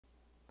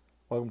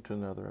Welcome to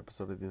another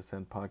episode of the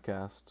Ascend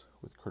Podcast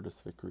with Curtis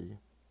Vickery.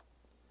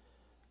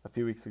 A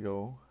few weeks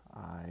ago,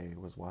 I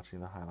was watching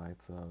the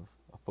highlights of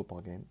a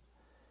football game,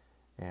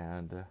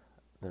 and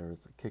there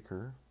was a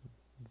kicker,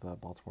 the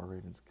Baltimore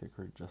Ravens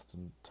kicker,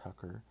 Justin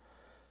Tucker,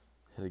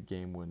 hit a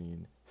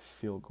game-winning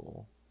field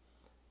goal,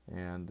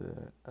 and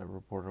a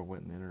reporter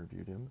went and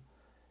interviewed him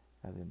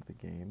at the end of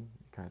the game,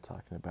 kind of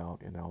talking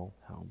about, how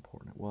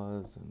important it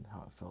was and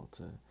how it felt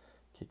to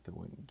kick the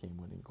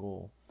game-winning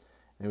goal.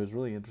 And it was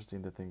really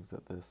interesting the things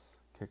that this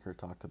kicker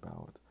talked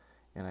about,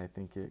 and I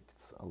think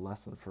it's a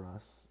lesson for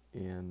us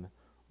in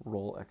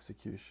role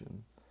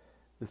execution.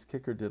 This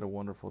kicker did a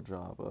wonderful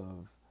job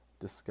of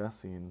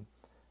discussing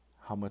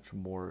how much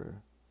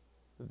more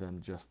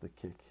than just the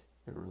kick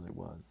it really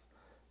was.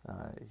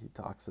 He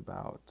talks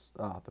about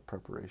the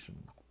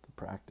preparation, the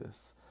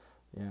practice,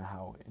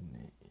 how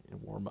in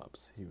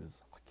warm-ups he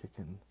was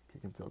kicking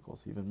field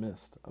goals. He even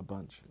missed a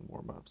bunch in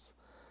warm-ups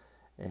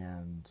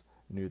and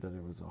knew that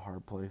it was a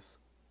hard place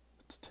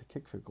to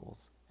kick field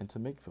goals and to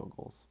make field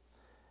goals.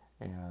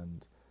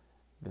 And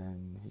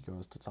then he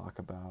goes to talk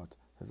about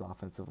his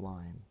offensive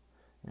line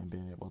and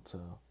being able to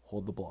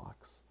hold the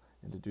blocks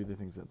and to do the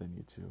things that they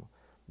need to.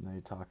 And then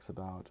he talks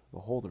about the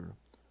holder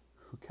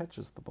who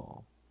catches the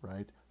ball,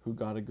 right? Who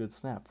got a good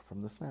snap from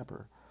the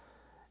snapper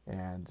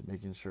and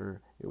making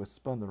sure it was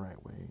spun the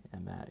right way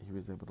and that he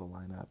was able to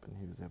line up and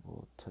he was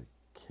able to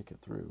kick it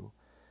through,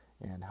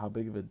 and how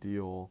big of a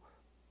deal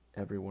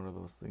every one of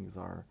those things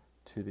are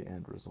to the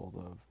end result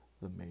of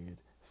the made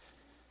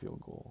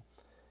field goal.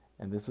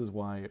 And this is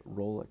why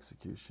role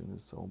execution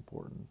is so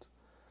important.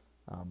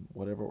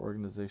 Whatever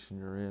organization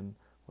you're in,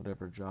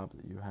 whatever job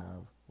that you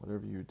have,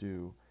 whatever you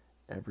do,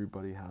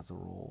 everybody has a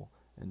role,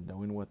 and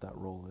knowing what that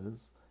role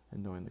is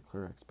and knowing the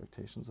clear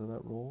expectations of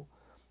that role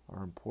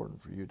are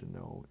important for you to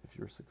know if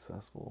you're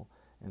successful,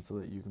 and so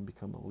that you can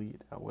become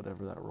elite at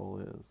whatever that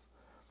role is.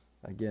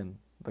 Again,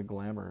 the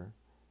glamour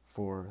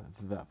for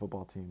that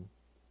football team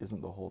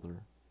isn't the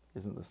holder,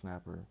 isn't the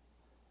snapper,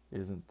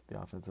 isn't the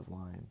offensive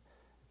line.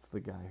 It's the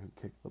guy who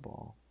kicked the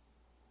ball.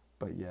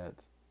 But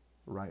yet,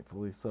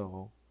 rightfully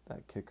so,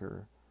 that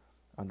kicker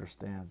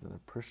understands and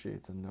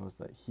appreciates and knows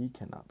that he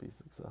cannot be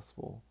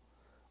successful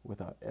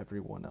without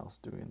everyone else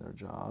doing their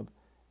job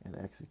and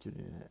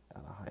executing it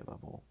at a high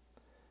level.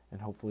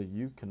 And hopefully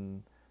you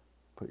can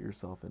put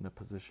yourself in a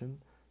position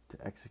to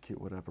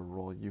execute whatever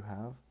role you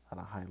have at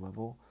a high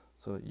level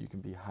so that you can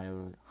be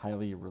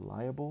highly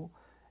reliable,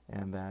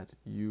 and that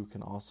you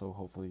can also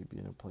hopefully be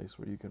in a place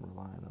where you can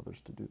rely on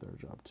others to do their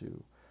job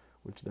too,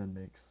 which then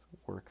makes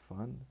work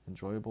fun,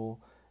 enjoyable,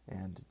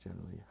 and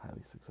generally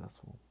highly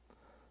successful.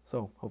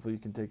 So hopefully you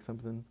can take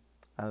something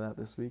out of that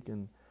this week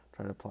and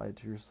try to apply it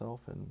to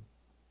yourself. And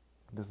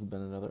this has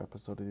been another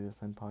episode of the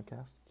Ascend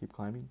Podcast. Keep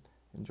climbing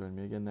and join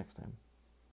me again next time.